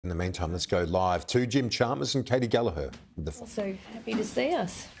In the meantime, let's go live to Jim Chalmers and Katie Gallagher. So happy to see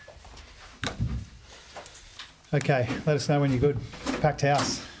us. Okay, let us know when you're good. Packed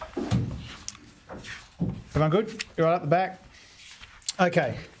house. Everyone good? You're right up the back?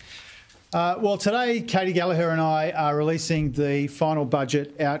 Okay. Well, today, Katie Gallagher and I are releasing the final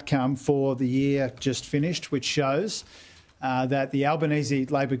budget outcome for the year just finished, which shows that the Albanese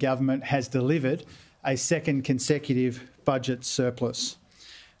Labor government has delivered a second consecutive budget surplus.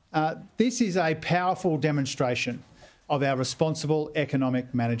 This is a powerful demonstration of our responsible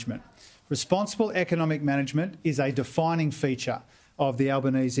economic management. Responsible economic management is a defining feature of the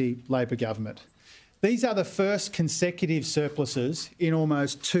Albanese Labor government. These are the first consecutive surpluses in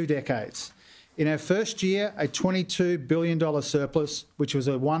almost 2 decades. In our first year, a $22 billion surplus, which was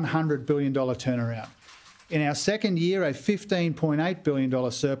a $100 billion turnaround. In our second year, a $15.8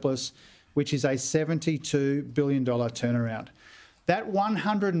 billion surplus, which is a $72 billion turnaround. That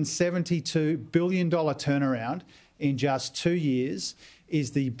 $172 billion turnaround in just 2 years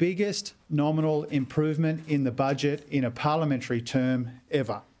is the biggest nominal improvement in the budget in a parliamentary term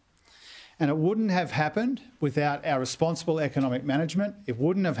ever. And it wouldn't have happened without our responsible economic management. It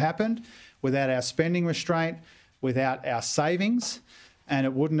wouldn't have happened without our spending restraint, without our savings, and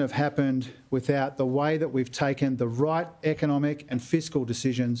it wouldn't have happened without the way that we've taken the right economic and fiscal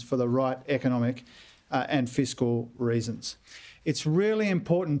decisions for the right economic and fiscal reasons. It's really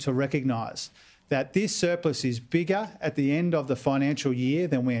important to recognise that this surplus is bigger at the end of the financial year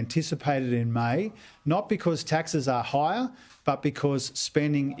than we anticipated in May, not because taxes are higher, but because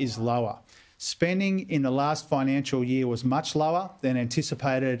spending is lower. Spending in the last financial year was much lower than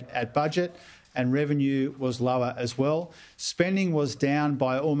anticipated at budget, and revenue was lower as well. Spending was down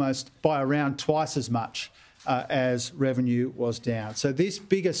by around twice as much as revenue was down. So this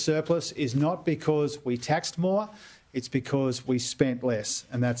bigger surplus is not because we taxed more, it's because we spent less,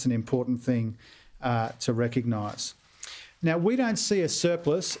 and that's an important thing to recognise. Now, we don't see a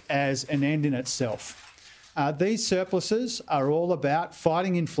surplus as an end in itself. These surpluses are all about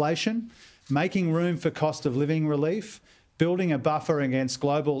fighting inflation, making room for cost of living relief, building a buffer against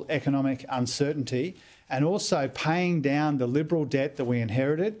global economic uncertainty, and also paying down the liberal debt that we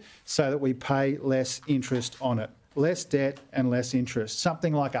inherited so that we pay less interest on it. Less debt and less interest.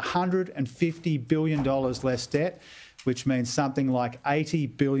 Something like $150 billion less debt, which means something like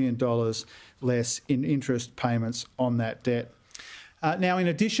 $80 billion less in interest payments on that debt. Now, in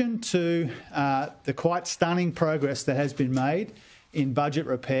addition to the quite stunning progress that has been made in budget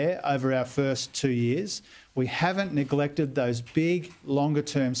repair over our first 2 years, we haven't neglected those big,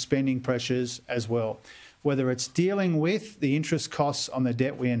 longer-term spending pressures as well, whether it's dealing with the interest costs on the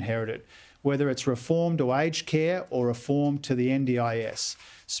debt we inherited, whether it's reform to aged care or reform to the NDIS.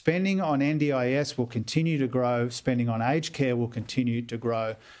 Spending on NDIS will continue to grow, spending on aged care will continue to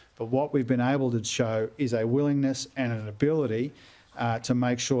grow, but what we've been able to show is a willingness and an ability to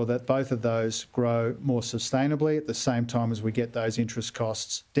make sure that both of those grow more sustainably at the same time as we get those interest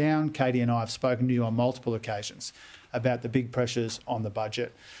costs down. Katie and I have spoken to you on multiple occasions about the big pressures on the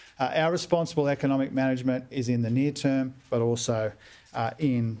budget. Our responsible economic management is in the near term, but also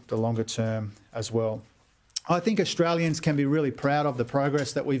in the longer term as well. I think Australians can be really proud of the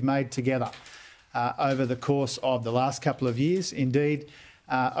progress that we've made together over the course of the last couple of years, indeed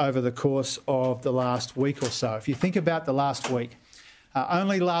over the course of the last week or so. If you think about the last week,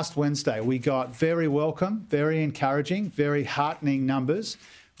 only last Wednesday we got very welcome, very encouraging, very heartening numbers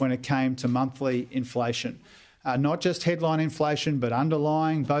when it came to monthly inflation. Not just headline inflation, but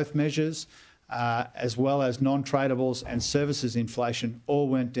underlying both measures, as well as non-tradables and services inflation, all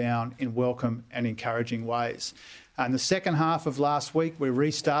went down in welcome and encouraging ways. In the second half of last week, we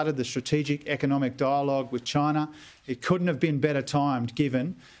restarted the strategic economic dialogue with China. It couldn't have been better timed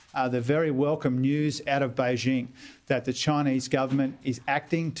given the very welcome news out of Beijing that the Chinese government is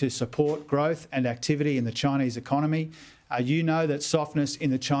acting to support growth and activity in the Chinese economy. You know that softness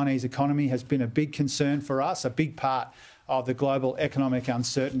in the Chinese economy has been a big concern for us, a big part of the global economic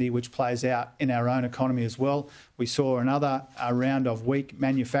uncertainty which plays out in our own economy as well. We saw another round of weak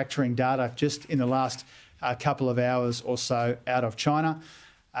manufacturing data just in the last couple of hours or so out of China.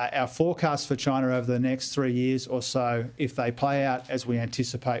 Our forecast for China over the next 3 years or so, if they play out as we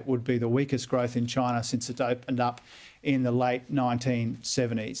anticipate, would be the weakest growth in China since it opened up in the late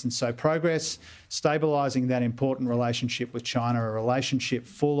 1970s. And so progress, stabilising that important relationship with China, a relationship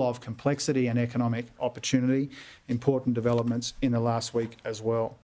full of complexity and economic opportunity, important developments in the last week as well.